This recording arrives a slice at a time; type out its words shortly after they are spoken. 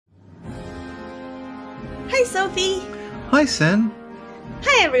Hi, Sophie. Hi, Sen.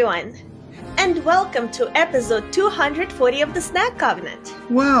 Hi, everyone. And welcome to episode 240 of the Snack Covenant.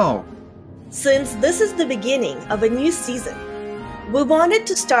 Wow. Since this is the beginning of a new season, we wanted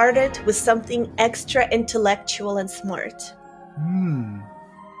to start it with something extra intellectual and smart.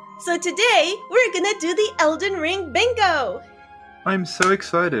 So today, we're gonna do the Elden Ring Bingo! I'm so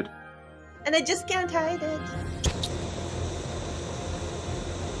excited. And I just can't hide it.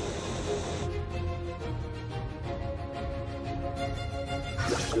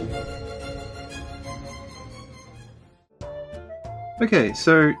 Okay,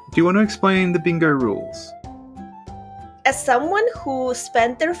 so do you want to explain the bingo rules? As someone who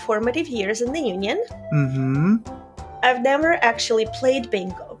spent their formative years in the Union, I've never actually played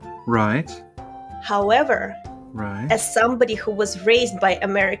bingo. Right. However, Right. as somebody who was raised by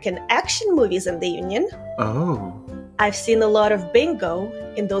American action movies in the Union, Oh. I've seen a lot of bingo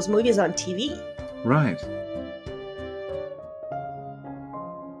in those movies on TV. Right.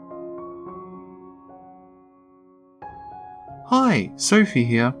 Hi, Sophie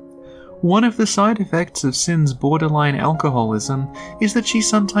here. One of the side effects of Sin's borderline alcoholism is that she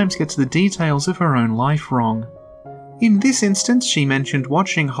sometimes gets the details of her own life wrong. In this instance, she mentioned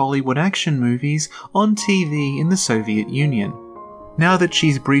watching Hollywood action movies on TV in the Soviet Union. Now that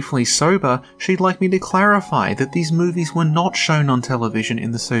she's briefly sober, she'd like me to clarify that these movies were not shown on television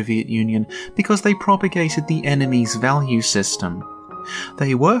in the Soviet Union because they propagated the enemy's value system.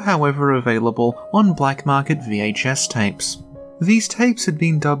 They were, however, available on black market VHS tapes. These tapes had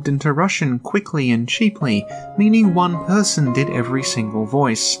been dubbed into Russian quickly and cheaply, meaning one person did every single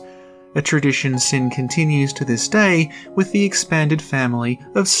voice. A tradition Sin continues to this day with the expanded family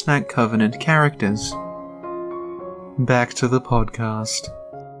of Snack Covenant characters. Back to the podcast.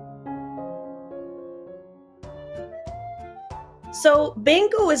 So,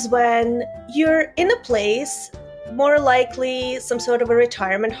 bingo is when you're in a place, more likely some sort of a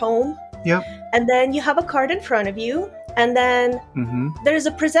retirement home, Yep. and then you have a card in front of you, and then there's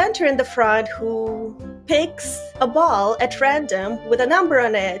a presenter in the front who picks a ball at random with a number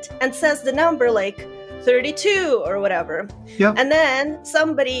on it and says the number like 32 or whatever. Yep. And then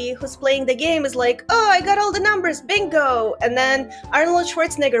somebody who's playing the game is like, oh, I got all the numbers, bingo! And then Arnold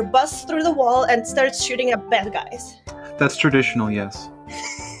Schwarzenegger busts through the wall and starts shooting at bad guys. That's traditional, yes.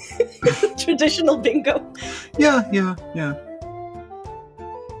 Traditional bingo. Yeah.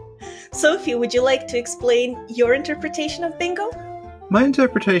 Sophie, would you like to explain your interpretation of bingo? My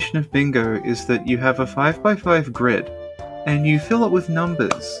interpretation of bingo is that you have a 5x5 grid, and you fill it with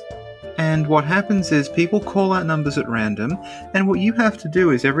numbers. And what happens is people call out numbers at random, and what you have to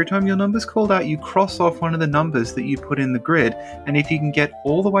do is every time your number's called out, you cross off one of the numbers that you put in the grid, and if you can get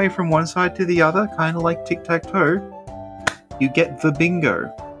all the way from one side to the other, kind of like tic-tac-toe, you get the bingo.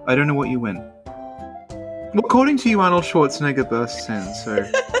 I don't know what you win. Well, according to you, Arnold Schwarzenegger bursts in, so...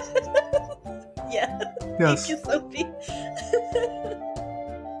 Yeah. Yes. Thank you, Sophie.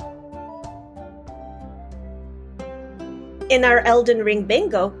 In our Elden Ring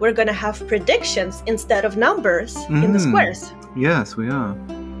Bingo, we're gonna have predictions instead of numbers in the squares. Yes, we are.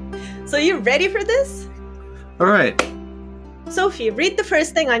 So you ready for this? Alright. Sophie, read the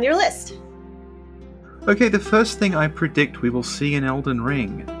first thing on your list. Okay, the first thing I predict we will see in Elden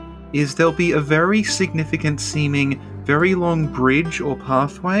Ring is there'll be a very significant seeming, very long bridge or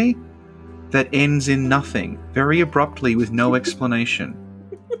pathway that ends in nothing, very abruptly with no explanation.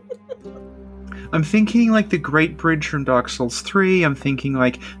 I'm thinking like the Great Bridge from Dark Souls 3, I'm thinking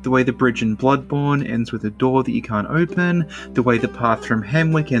like the way the bridge in Bloodborne ends with a door that you can't open, the way the path from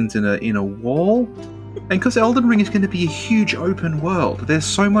Hemwick ends in a wall. And because Elden Ring is going to be a huge open world, there's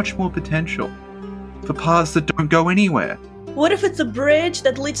so much more potential for paths that don't go anywhere. What if it's a bridge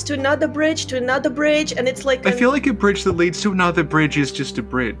that leads to another bridge, and it's like I feel like a bridge that leads to another bridge is just a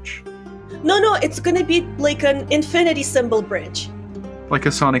bridge. No, it's gonna be like an infinity symbol bridge. Like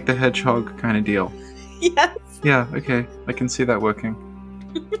a Sonic the Hedgehog kind of deal. Yes. Yeah, okay. I can see that working.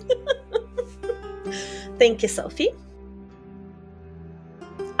 Thank you, Sophie.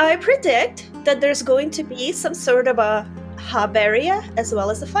 I predict that there's going to be some sort of a hub area as well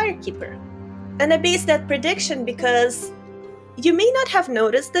as a firekeeper. And I base that prediction because you may not have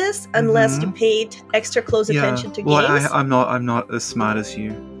noticed this unless you paid extra close attention to well, games. I'm not as smart as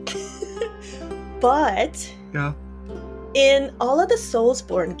you. But Yeah. in all of the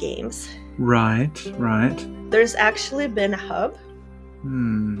Soulsborne games, Right. there's actually been a hub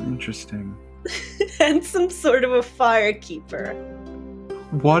Interesting. and some sort of a firekeeper.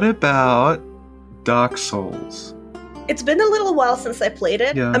 What about Dark Souls? It's been a little while since I played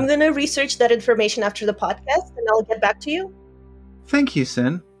it. Yeah. I'm gonna research that information after the podcast and I'll get back to you. Thank you,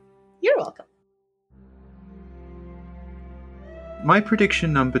 Sin. You're welcome. my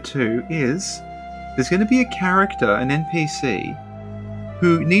prediction number 2 is there's going to be a character, an NPC,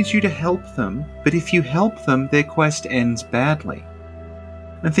 who needs you to help them, but if you help them, their quest ends badly.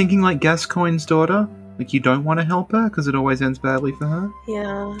 I'm thinking like Gascoigne's daughter. Like, you don't want to help her because it always ends badly for her.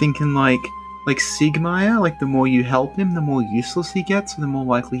 Yeah. Thinking like Sigmire, like the more you help him, the more useless he gets, and the more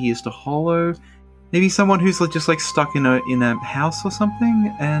likely he is to hollow. Maybe someone who's just like stuck in a house or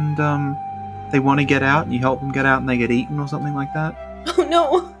something, and they want to get out, and you help them get out, and they get eaten or something like that. Oh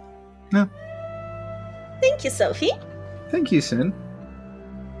no. No. Thank you, Sophie. Thank you, Sin.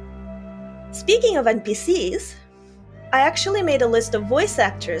 Speaking of NPCs, I actually made a list of voice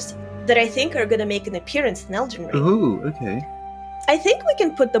actors that I think are going to make an appearance in Elden Ring. Ooh, okay. I think we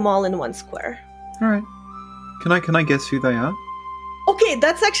can put them all in one square. All right. Can I guess who they are? Okay,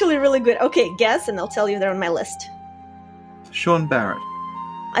 that's actually really good. Okay, guess, and I'll tell you they're on my list. Sean Barrett.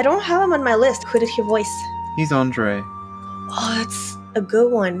 I don't have him on my list. Who did he voice? He's Andre. Oh, that's a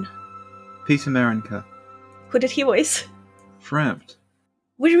good one. Peter Marinka. Who did he voice? Framped.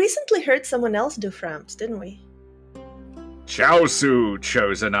 We recently heard someone else do Framped, didn't we? Chaosu,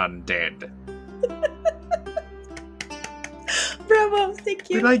 chosen undead. Bravo, thank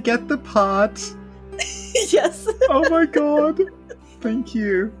you. Did I get the part? Yes. Oh my god. Thank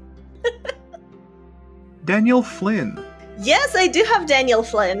you. Daniel Flynn. Yes, I do have Daniel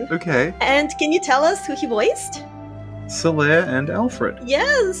Flynn. Okay. And can you tell us who he voiced? Solaire and Alfred.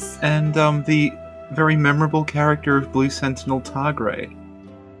 Yes. And the very memorable character of Blue Sentinel Targray.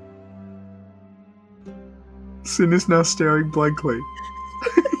 Sin is now staring blankly.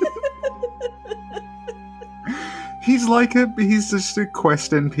 He's just a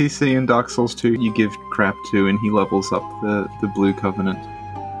quest NPC in Dark Souls 2 you give crap to, and he levels up the Blue Covenant.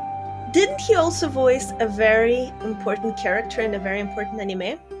 Didn't he also voice a very important character in a very important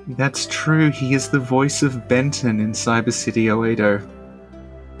anime? That's true, he is the voice of Benton in Cyber City Oedo.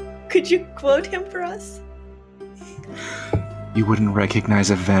 Could you quote him for us? You wouldn't recognize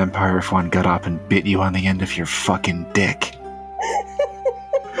a vampire if one got up and bit you on the end of your fucking dick.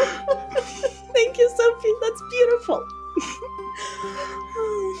 Thank you, Sophie. That's beautiful.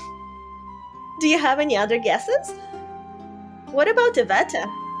 Do you have any other guesses? What about Iveta?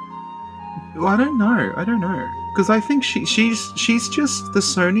 Well, I don't know. Because I think she's just the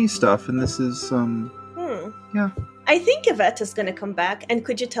Sony stuff, and this is yeah. I think Iveta's gonna come back, and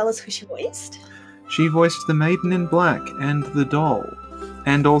could you tell us who she voiced? She voiced the Maiden in Black and the Doll,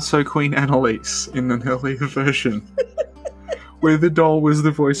 and also Queen Annalise in an earlier version, where the doll was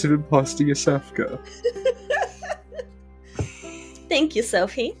the voice of Imposter Yasafka. Thank you,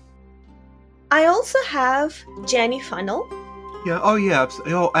 Sophie. I also have Jenny Funnel. Yeah. Oh yeah.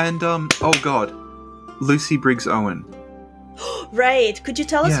 Oh, and oh god, Lucy Briggs Owen. Right. Could you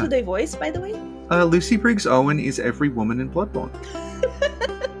tell us Yeah. who they voiced, by the way? Lucy Briggs Owen is every woman in Bloodborne.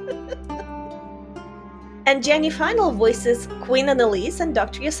 And Jenny Funnel voices Queen Annalise and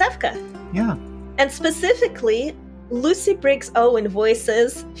Dr. Yosefka. Yeah. And specifically, Lucy Briggs Owen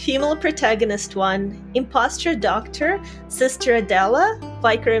voices female protagonist 1, imposter doctor, Sister Adela,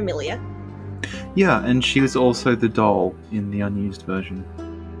 Vicar Emilia. Yeah, and she was also the doll in the unused version.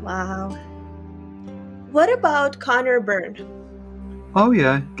 Wow. What about Connor Byrne? Oh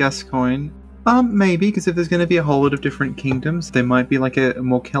yeah, Gascoigne. Maybe, because if there's going to be a whole lot of different kingdoms, there might be like a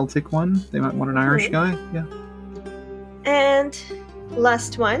more Celtic one. They might want an Irish guy, yeah. And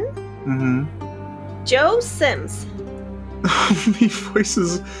last one, Joe Sims. He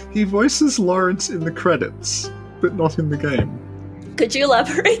voices Lawrence in the credits, but not in the game. Could you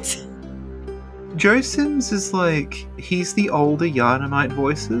elaborate? Joe Sims is like, he's the older Yharnamite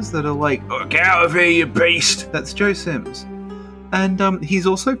voices that are like, "Get out of here, you beast!" That's Joe Sims. And he's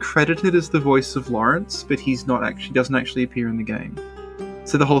also credited as the voice of Lawrence, but doesn't actually appear in the game.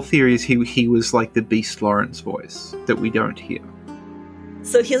 So the whole theory is he was like the Beast Lawrence voice that we don't hear.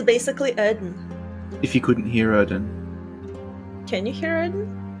 So he's basically Erden. If you couldn't hear Erden. Can you hear Erden?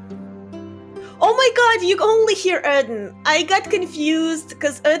 Oh my god, you only hear Erden! I got confused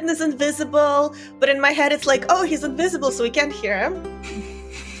because Erden is invisible, but in my head it's like, oh, he's invisible, so we can't hear him.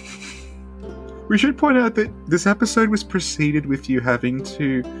 We should point out that this episode was preceded with you having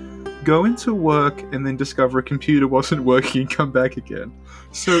to go into work and then discover a computer wasn't working and come back again.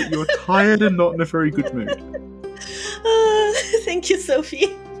 So you're tired and not in a very good mood. Thank you,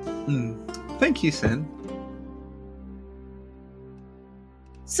 Sophie. Thank you, Sen.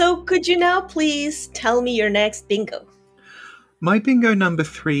 So could you now please tell me your next bingo? My bingo number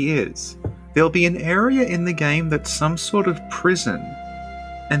 3 is, there'll be an area in the game that's some sort of prison,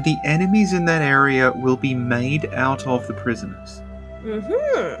 and the enemies in that area will be made out of the prisoners.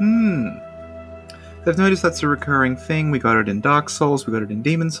 They've noticed that's a recurring thing. We got it in Dark Souls, we got it in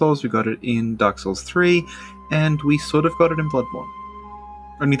Demon Souls, we got it in Dark Souls 3, and we sort of got it in Bloodborne.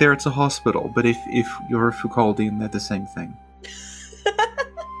 Only there it's a hospital, but if you're a Foucauldian, they're the same thing.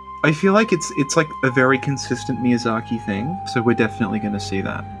 I feel like it's like a very consistent Miyazaki thing, so we're definitely going to see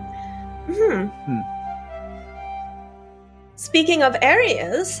that. Speaking of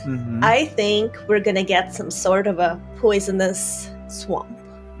areas, I think we're going to get some sort of a poisonous swamp.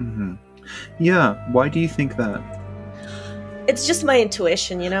 Yeah, why do you think that? It's just my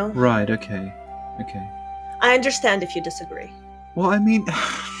intuition, you know? Right, okay. I understand if you disagree. Well, I mean,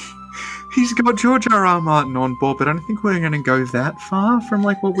 he's got George R.R. Martin on board, but I don't think we're going to go that far from,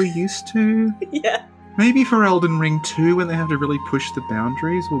 like, what we're used to. Yeah. Maybe for Elden Ring 2, when they have to really push the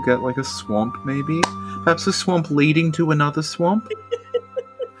boundaries, we'll get, like, a swamp, maybe. Perhaps a swamp leading to another swamp.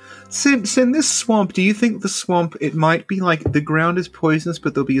 Sin, this swamp, do you think the swamp, it might be like the ground is poisonous,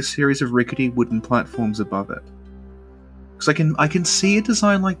 but there'll be a series of rickety wooden platforms above it? Because I can see a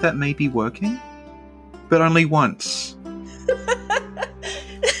design like that maybe working, but only once.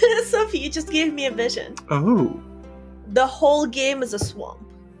 Sophie, you just gave me a vision. Oh. The whole game is a swamp.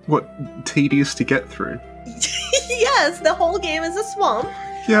 What, tedious to get through? Yes, the whole game is a swamp.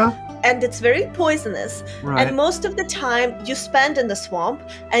 Yeah. And it's very poisonous. Right. And most of the time you spend in the swamp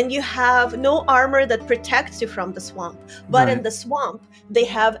and you have no armor that protects you from the swamp. But in the swamp, they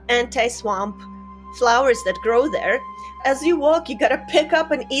have anti-swamp flowers that grow there. As you walk, you gotta pick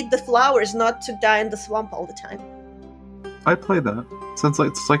up and eat the flowers, not to die in the swamp all the time. I play that. Sounds like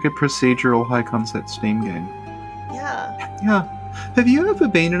it's like a procedural high-concept Steam game. Yeah. Yeah. Have you ever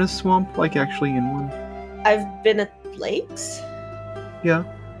been in a swamp, like actually in one? I've been at lakes. Yeah.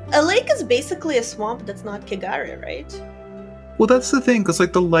 A lake is basically a swamp that's not Kigare, right? Well, that's the thing, because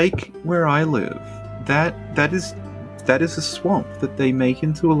like the lake where I live, that is a swamp that they make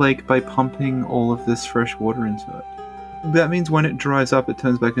into a lake by pumping all of this fresh water into it. That means when it dries up, it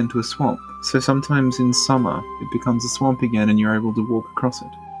turns back into a swamp. So sometimes in summer, it becomes a swamp again, and you're able to walk across it.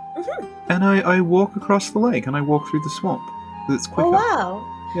 And I walk across the lake, and I walk through the swamp. It's quicker. Oh, wow.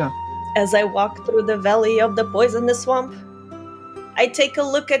 Yeah. As I walk through the valley of the poisonous swamp, I take a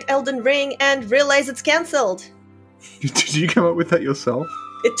look at Elden Ring and realize it's cancelled. Did you come up with that yourself?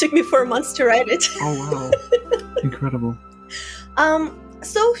 It took me 4 months to write it. Oh, wow. Incredible.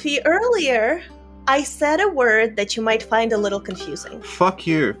 Sophie, earlier, I said a word that you might find a little confusing. Fuck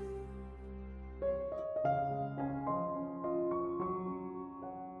you.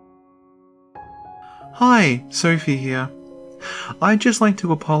 Hi, Sophie here. I'd just like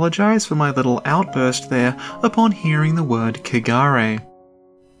to apologize for my little outburst there upon hearing the word Kigare.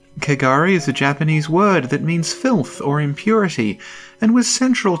 Kigare is a Japanese word that means filth or impurity, and was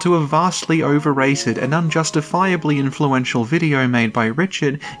central to a vastly overrated and unjustifiably influential video made by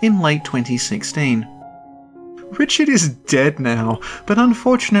Richard in late 2016. Richard is dead now, but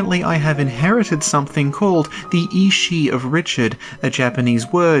unfortunately I have inherited something called the Ishi of Richard, a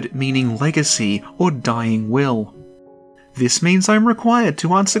Japanese word meaning legacy or dying will. This means I'm required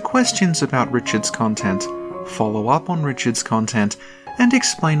to answer questions about Richard's content, follow up on Richard's content, and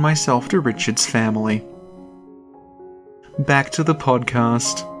explain myself to Richard's family. Back to the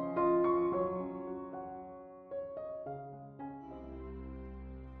podcast.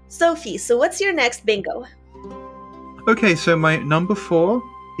 Sophie, so what's your next bingo? Okay, so my number 4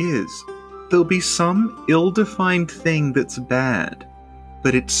 is there'll be some ill-defined thing that's bad,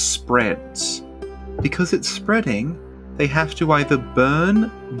 but it spreads. Because it's spreading, they have to either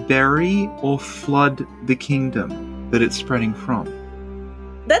burn, bury, or flood the kingdom that it's spreading from.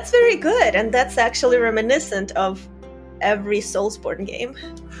 That's very good, and that's actually reminiscent of every Soulsborne game.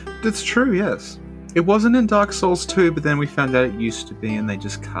 That's true, yes. It wasn't in Dark Souls 2, but then we found out it used to be, and they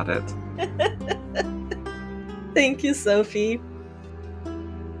just cut it. Thank you, Sophie.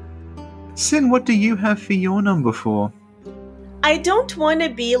 Sin, what do you have for your number 4? I don't want to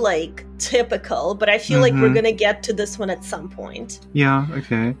be, like, typical, but I feel like we're gonna get to this one at some point. Yeah,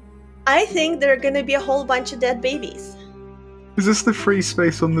 okay. I think there are gonna be a whole bunch of dead babies. Is this the free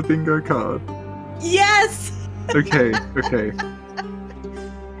space on the bingo card? Yes! Okay, okay.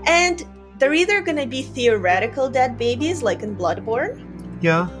 And they're either gonna be theoretical dead babies, like in Bloodborne,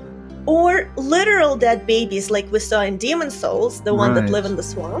 Yeah. or literal dead babies, like we saw in Demon Souls, the one that live in the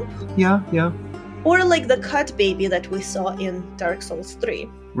swamp. Yeah, yeah. Or like the cut baby that we saw in Dark Souls 3.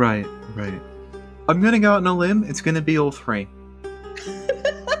 Right, right. I'm gonna go out on a limb, it's gonna be all 3.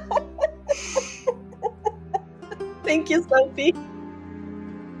 Thank you, Sophie.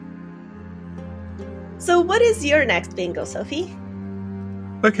 So what is your next bingo, Sophie?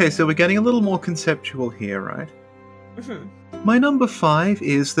 Okay, so we're getting a little more conceptual here, right? My number 5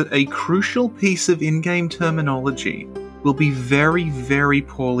 is that a crucial piece of in-game terminology will be very, very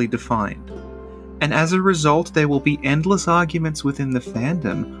poorly defined. And as a result, there will be endless arguments within the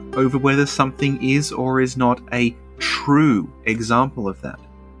fandom over whether something is or is not a true example of that.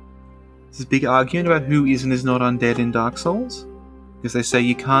 There's a big argument about who is and is not undead in Dark Souls, because they say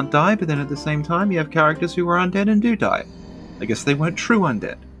you can't die, but then at the same time you have characters who are undead and do die. I guess they weren't true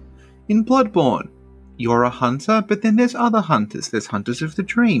undead. In Bloodborne, you're a hunter, but then there's other hunters. There's Hunters of the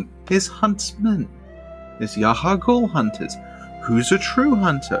Dream. There's Huntsmen. There's Yahagul hunters. Who's a true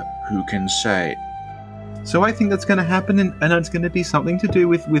hunter? Who can say? So I think that's going to happen, and it's going to be something to do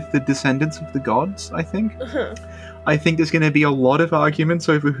with the descendants of the gods, I think. I think there's going to be a lot of arguments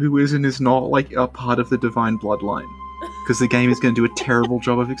over who is and is not like a part of the divine bloodline. Because the game is going to do a terrible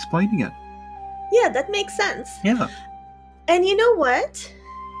job of explaining it. Yeah, that makes sense. Yeah. And you know what?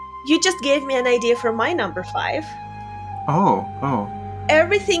 You just gave me an idea for my number 5. Oh.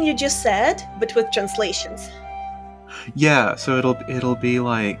 Everything you just said, but with translations. Yeah, so it'll be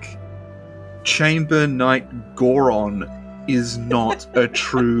like Chamber Knight Goron is not a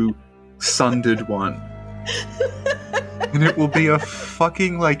true sundered one. And it will be a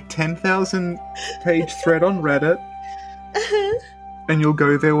fucking like 10,000 page thread on Reddit. And you'll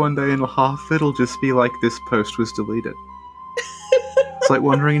go there one day and half it'll just be like, this post was deleted. It's like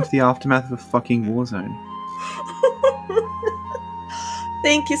wandering into the aftermath of a fucking war zone.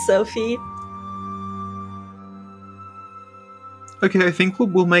 Thank you, Sophie. Okay, I think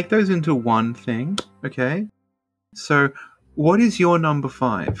we'll make those into one thing, okay? So, what is your number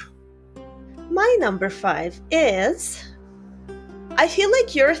 5? My number 5 is... I feel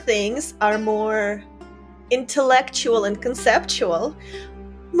like your things are more intellectual and conceptual.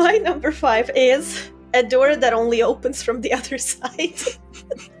 My number 5 is a door that only opens from the other side.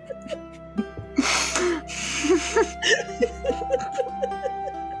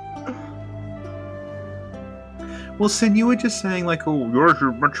 Well, Sin, you were just saying like, oh, yours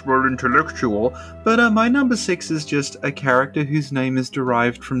are much more intellectual, but my number 6 is just a character whose name is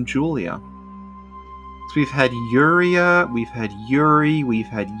derived from Julia. So we've had Yuria, we've had Yuri, we've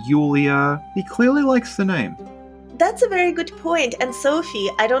had Yulia. He clearly likes the name. That's a very good point. And Sophie,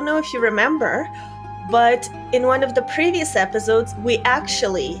 I don't know if you remember, but in one of the previous episodes, we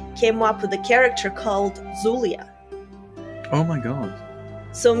actually came up with a character called Zulia. Oh my god.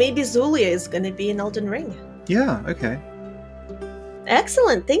 So maybe Zulia is going to be in Elden Ring. Yeah, okay.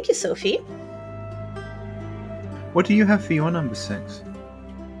 Excellent. Thank you, Sophie. What do you have for your number 6?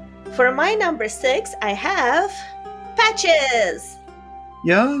 For my number 6, I have patches.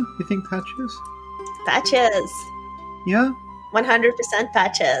 Yeah? You think patches? Patches. Yeah? 100%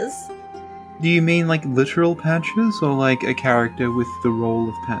 patches. Do you mean like literal patches, or like a character with the role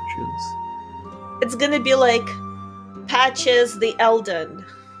of patches? It's gonna be like Patches the Elden.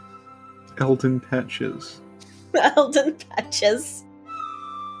 Elden Patches. Elden Patches.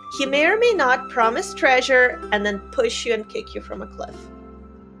 He may or may not promise treasure and then push you and kick you from a cliff.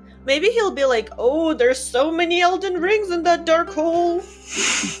 Maybe he'll be like, oh, there's so many Elden Rings in that dark hole.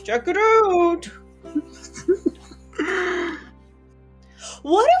 Check it out.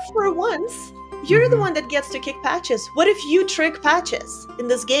 What if for once, you're the one that gets to kick Patches? What if you trick Patches? In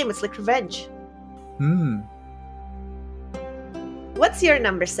this game, it's like revenge. What's your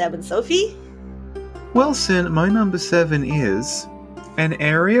number 7, Sophie? Well, Sin, my number 7 is an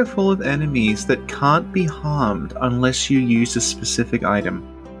area full of enemies that can't be harmed unless you use a specific item.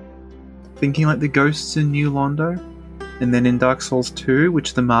 Thinking like the ghosts in New Londo, and then in Dark Souls 2,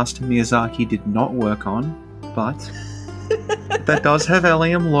 which the Master Miyazaki did not work on, but that does have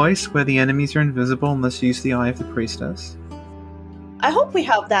Eliam Lois, where the enemies are invisible unless you use the Eye of the Priestess. I hope we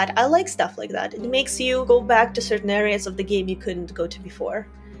have that. I like stuff like that. It makes you go back to certain areas of the game you couldn't go to before.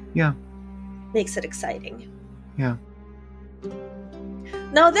 Yeah. Makes it exciting. Yeah.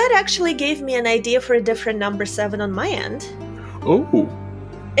 Now that actually gave me an idea for a different number 7 on my end. Oh.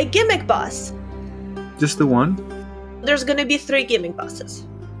 A gimmick boss. Just the one? There's gonna be 3 gimmick bosses.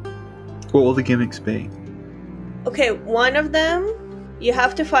 What will the gimmicks be? Okay, one of them, you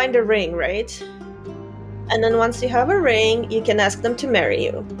have to find a ring, right? And then once you have a ring, you can ask them to marry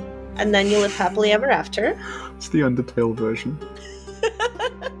you. And then you live happily ever after. It's the Undertale version.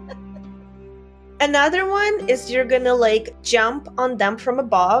 Another one is you're gonna like jump on them from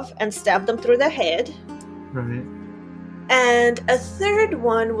above and stab them through the head. Right. And a third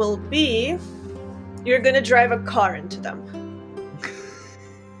one will be you're gonna drive a car into them.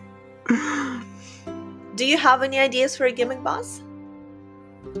 Do you have any ideas for a gimmick boss?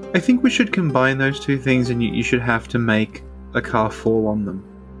 I think we should combine those two things, and you should have to make a car fall on them.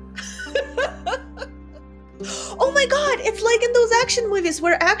 Oh my god! in those action movies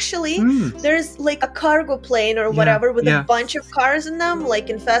where actually there's like a cargo plane or Yeah, whatever with yeah. a bunch of cars in them, like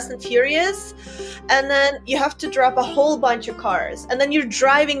in Fast and Furious, and then you have to drop a whole bunch of cars, and then you're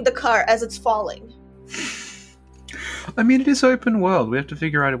driving the car as it's falling. I mean, it is open world. We have to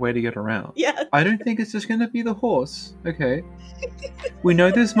figure out a way to get around. Yeah. I don't think it's just going to be the horse. Okay. We know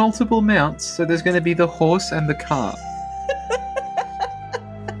there's multiple mounts, so there's going to be the horse and the car.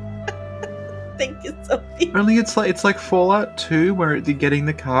 Thank you, Sophie. Only it's like Fallout 2, where getting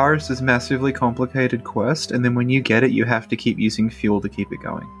the car is this massively complicated quest, and then when you get it, you have to keep using fuel to keep it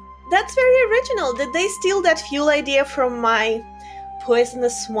going. That's very original. Did they steal that fuel idea from my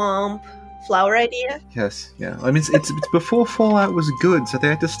poisonous swamp flower idea? Yes, yeah. I mean, it's before Fallout was good, so they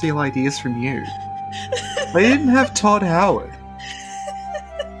had to steal ideas from you. They didn't have Todd Howard.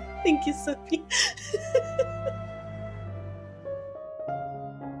 Thank you, Sophie.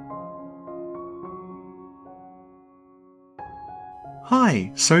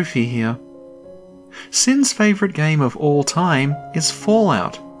 Hi, Sophie here. Sin's favourite game of all time is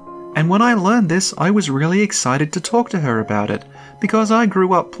Fallout, and when I learned this, I was really excited to talk to her about it, because I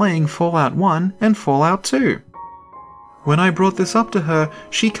grew up playing Fallout 1 and Fallout 2. When I brought this up to her,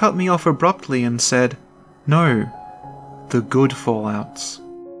 she cut me off abruptly and said, "No, the good Fallouts."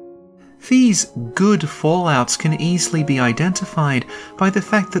 These good Fallouts can easily be identified by the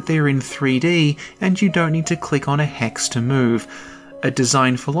fact that they're in 3D and you don't need to click on a hex to move, a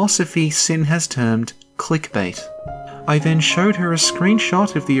design philosophy Sin has termed clickbait. I then showed her a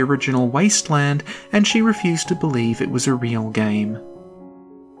screenshot of the original Wasteland and she refused to believe it was a real game.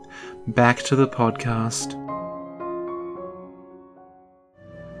 Back to the podcast.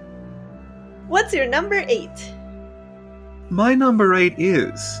 What's your number 8? My number 8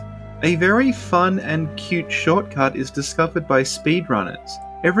 is... a very fun and cute shortcut is discovered by speedrunners.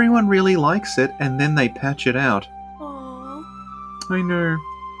 Everyone really likes it and then they patch it out. Aww. I know.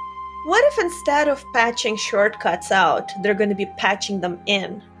 What if instead of patching shortcuts out, they're going to be patching them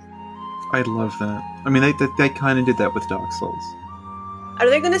in? I'd love that. I mean, they kind of did that with Dark Souls. Are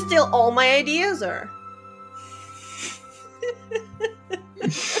they going to steal all my ideas, or?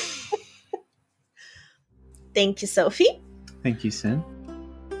 Thank you, Sophie. Thank you, Sin.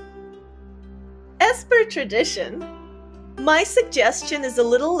 As per tradition, my suggestion is a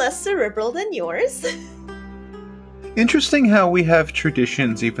little less cerebral than yours. Interesting how we have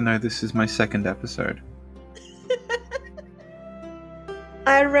traditions even though this is my second episode.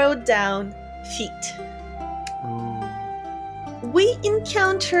 I wrote down feet. Oh, We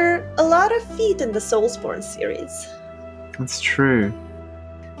encounter a lot of feet in the Soulsborne series. that's true.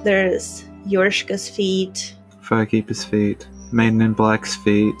 There's Yorshka's feet. Firekeeper's feet. Maiden in Black's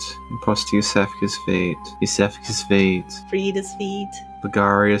feet. Imposter Yusefka's feet. Yusefka's feet. Frida's feet.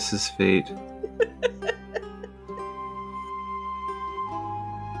 Ligarius's feet.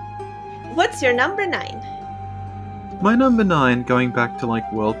 What's your number 9? My number 9, going back to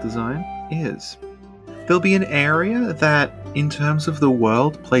like world design, is there'll be an area that, in terms of the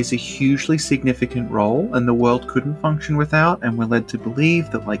world, plays a hugely significant role and the world couldn't function without, and we're led to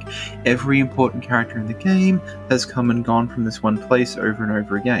believe that like every important character in the game has come and gone from this one place over and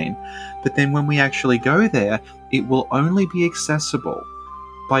over again. But then when we actually go there, it will only be accessible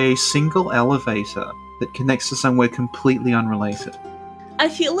by a single elevator that connects to somewhere completely unrelated. I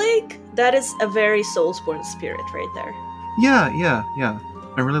feel like that is a very Soulsborne spirit right there. Yeah.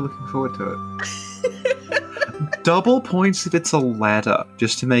 I'm really looking forward to it. Double points if it's a ladder,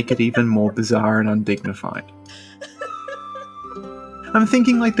 just to make it even more bizarre and undignified. I'm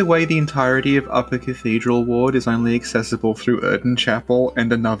thinking like the way the entirety of Upper Cathedral Ward is only accessible through Erden Chapel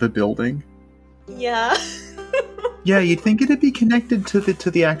and another building. Yeah. Yeah, you'd think it'd be connected to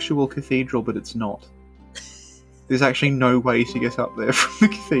the actual cathedral, but it's not. There's actually no way to get up there from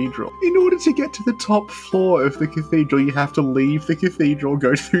the cathedral. In order to get to the top floor of the cathedral, you have to leave the cathedral,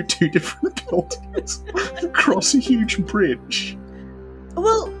 go through 2 different buildings, and cross a huge bridge.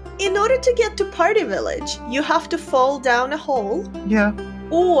 Well, in order to get to Party Village, you have to fall down a hole Yeah.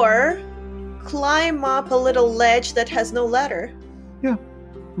 or climb up a little ledge that has no ladder. Yeah.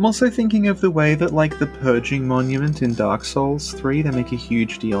 I'm also thinking of the way that, like, the Purging Monument in Dark Souls 3, they make a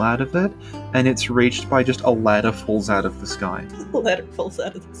huge deal out of it, and it's reached by just a ladder falls out of the sky. A ladder falls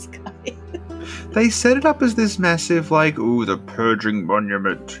out of the sky. They set it up as this massive, like, ooh, the Purging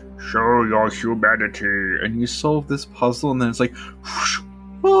Monument, show your humanity, and you solve this puzzle, and then it's like, whoosh,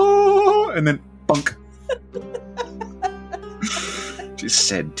 ah, and then, bunk. It is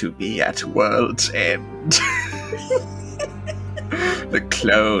said to be at world's end. The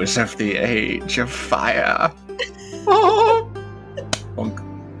close of the age of fire. Oh! Bonk.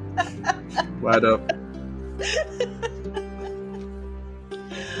 Word up.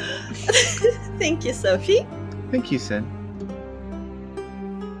 Thank you, Sophie. Thank you, Sin.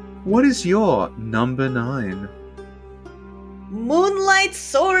 What is your number 9? Moonlight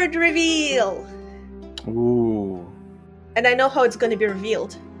sword reveal. Ooh. And I know how it's going to be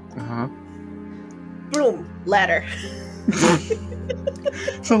revealed. Uh-huh. Broom ladder.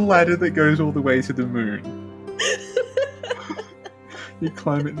 It's a ladder that goes all the way to the moon. You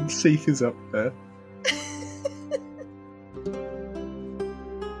climb it and Seek is up there.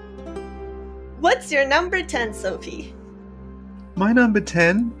 What's your number 10, Sophie? My number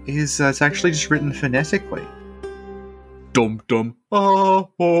 10 is, it's actually just written phonetically. Dum dum, oh,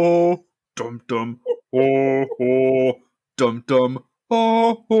 oh, dum dum, oh, oh, dum dum,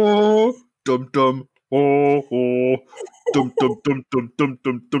 oh, oh, dum dum, oh, oh, dum dum dum dum dum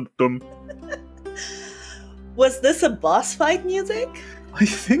dum dum dum. Was this a boss fight music? I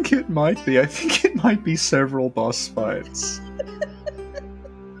think it might be. I think it might be several boss fights.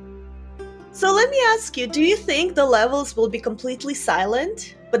 So let me ask you, do you think the levels will be completely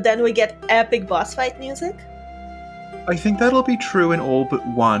silent, but then we get epic boss fight music? I think that'll be true in all but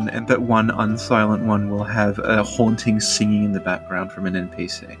one, and that one unsilent one will have a haunting singing in the background from an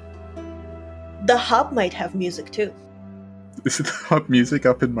NPC. The hub might have music too. This is the hub music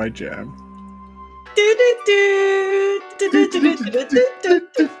up in my jam.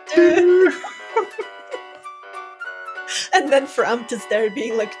 And then Framt is there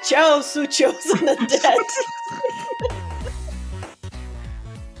being like, Ciao, Sucho's undead.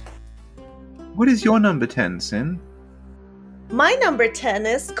 What is your number 10, Sin? My number 10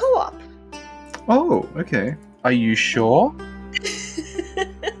 is co-op. Oh, okay. Are you sure?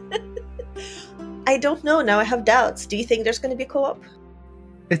 I don't know, now I have doubts. Do you think there's going to be co-op?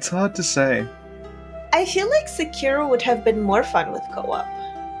 It's hard to say. I feel like Sekiro would have been more fun with co-op.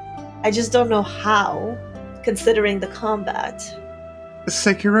 I just don't know how, considering the combat.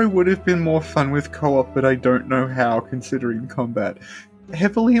 Sekiro would have been more fun with co-op, but I don't know how, considering combat.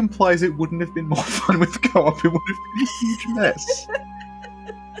 Heavily implies it wouldn't have been more fun with co-op, it would have been a huge mess.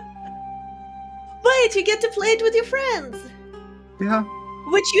 But you get to play it with your friends! Yeah.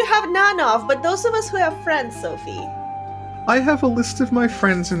 Which you have none of, but those of us who have friends, Sophie. I have a list of my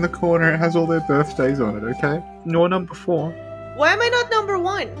friends in the corner, it has all their birthdays on it, okay? You're number 4. Why am I not number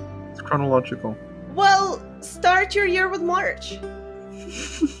 1? It's chronological. Well, start your year with March.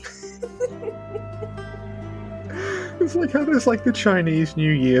 It's like how there's like the Chinese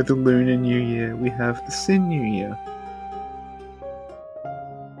New Year, the Lunar New Year, we have the Sin New Year.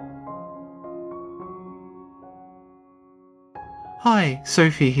 Hi,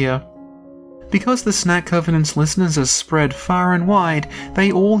 Sophie here. Because the Snack Covenant's listeners are spread far and wide,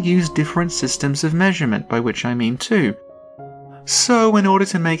 they all use different systems of measurement, by which I mean 2. So, in order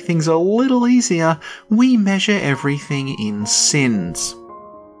to make things a little easier, we measure everything in sins.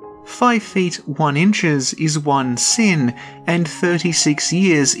 5 feet 1 inches is 1 sin, and 36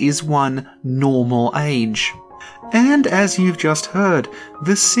 years is 1 normal age. And as you've just heard,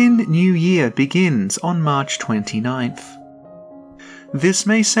 the Sin New Year begins on March 29th. This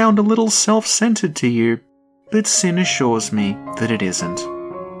may sound a little self-centered to you, but Sin assures me that it isn't.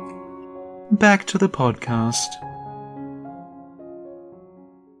 Back to the podcast.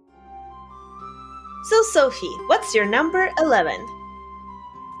 So, Sophie, what's your number 11?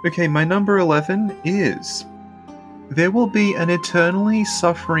 Okay, my number 11 is... There will be an eternally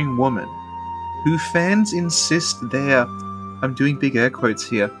suffering woman who fans insist there, I'm doing big air quotes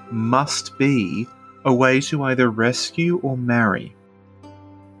here, must be a way to either rescue or marry.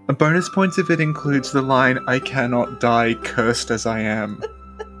 A bonus point if it includes the line, I cannot die cursed as I am.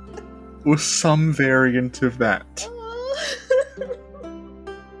 Or some variant of that.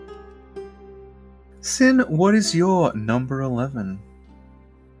 Sin, what is your number 11?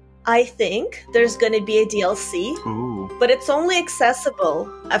 I think there's gonna be a DLC, Ooh. but it's only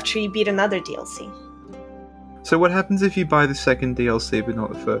accessible after you beat another DLC. So what happens if you buy the second DLC but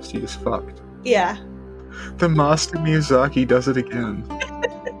not the first? You just fucked. Yeah. The Master Miyazaki does it again.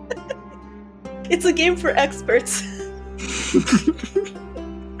 It's a game for experts.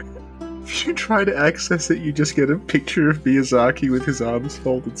 If you try to access it, you just get a picture of Miyazaki with his arms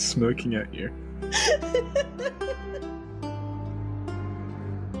folded smirking at you.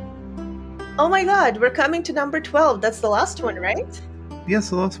 Oh my god, we're coming to number 12. That's the last one, right? Yes,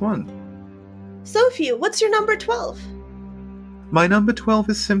 the last one. Sophie, what's your number 12? My number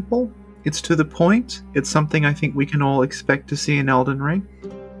 12 is simple. It's to the point. It's something I think we can all expect to see in Elden Ring.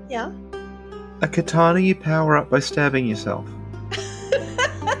 Yeah? A katana you power up by stabbing yourself.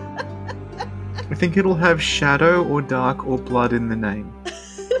 I think it'll have shadow or dark or blood in the name.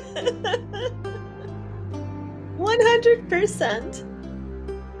 100%.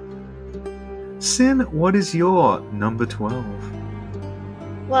 Sin, what is your number 12?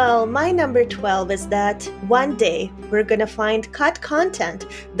 Well, my number 12 is that one day we're gonna find cut content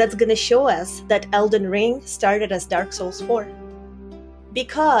that's gonna show us that Elden Ring started as Dark Souls 4.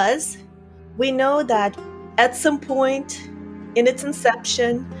 Because we know that at some point in its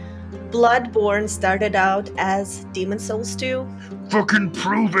inception, Bloodborne started out as Demon Souls 2. Fucking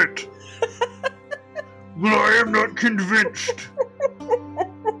prove it! Well, I am not convinced.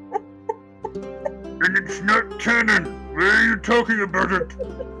 And it's not canon. Why are you talking about it?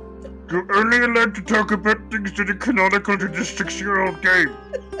 You're only allowed to talk about things that are canonical to this 6-year-old game.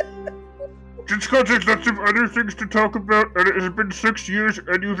 Just because there's lots of other things to talk about and it has been 6 years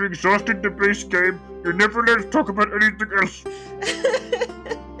and you've exhausted the base game, you're never allowed to talk about anything else.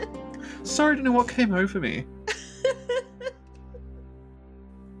 Sorry to know what came over me.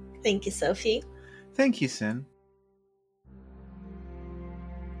 Thank you, Sophie. Thank you, Sin.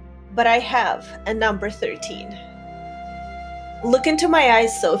 But I have a number 13. Look into my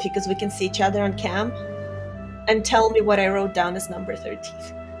eyes, Sophie, because we can see each other on cam, and tell me what I wrote down as number 13.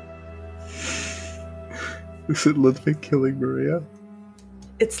 Is it Ludwig killing Maria?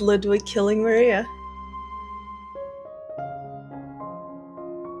 It's Ludwig killing Maria.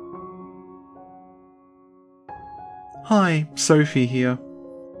 Hi, Sophie here.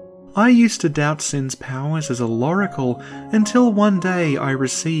 I used to doubt Sin's powers as a loracle until one day I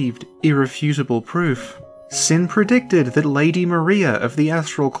received irrefutable proof. Sin predicted that Lady Maria of the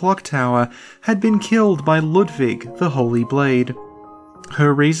Astral Clock Tower had been killed by Ludwig the Holy Blade.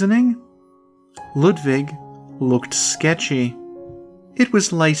 Her reasoning? Ludwig looked sketchy. It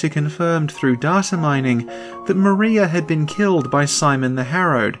was later confirmed through data mining that Maria had been killed by Simon the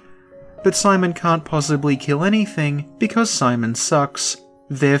Harrowed, but Simon can't possibly kill anything because Simon sucks.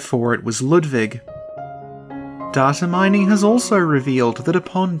 Therefore it was Ludwig. Data mining has also revealed that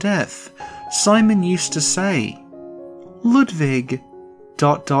upon death, Simon used to say, Ludwig...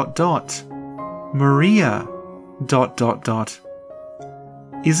 Maria...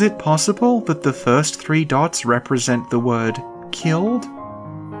 Is it possible that the first 3 dots represent the word killed?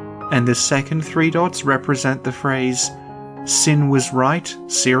 And the second 3 dots represent the phrase, Sin was right,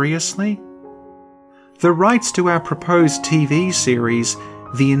 seriously? The rights to our proposed TV series,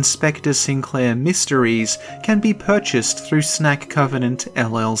 The Inspector Sinclair Mysteries, can be purchased through Snack Covenant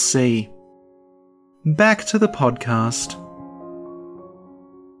LLC. Back to the podcast.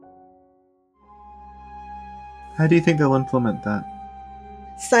 How do you think they'll implement that?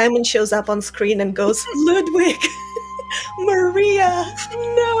 Simon shows up on screen and goes, Ludwig! Maria!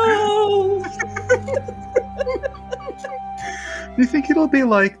 No! Do you think it'll be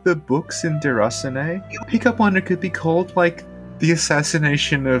like the books in Derasene? Pick up one, it could be called like The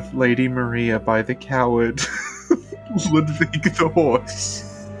Assassination of Lady Maria by the Coward Ludwig the Horse.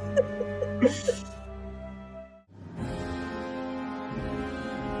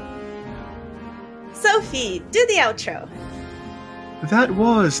 Sophie, do the outro. That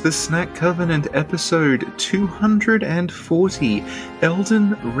was the Snack Covenant episode 240,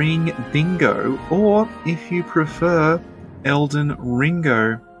 Elden Ring Bingo, or if you prefer, Elden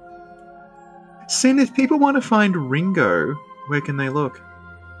Ringo. Sin, if people want to find Ringo, where can they look?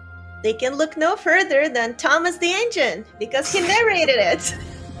 They can look no further than Thomas the Engine, because he narrated it.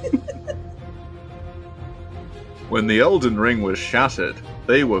 When the Elden Ring was shattered,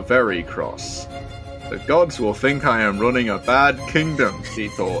 they were very cross. The gods will think I am running a bad kingdom, he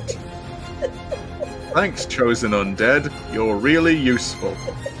thought. Thanks, chosen undead. You're really useful.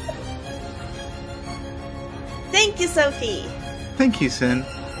 Thank you, Sophie. Thank you, Sin.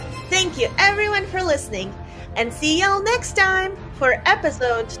 Thank you, everyone, for listening. And see y'all next time for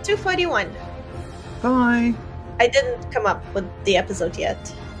episode 241. Bye. I didn't come up with the episode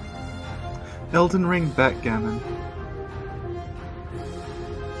yet. Elden Ring Backgammon.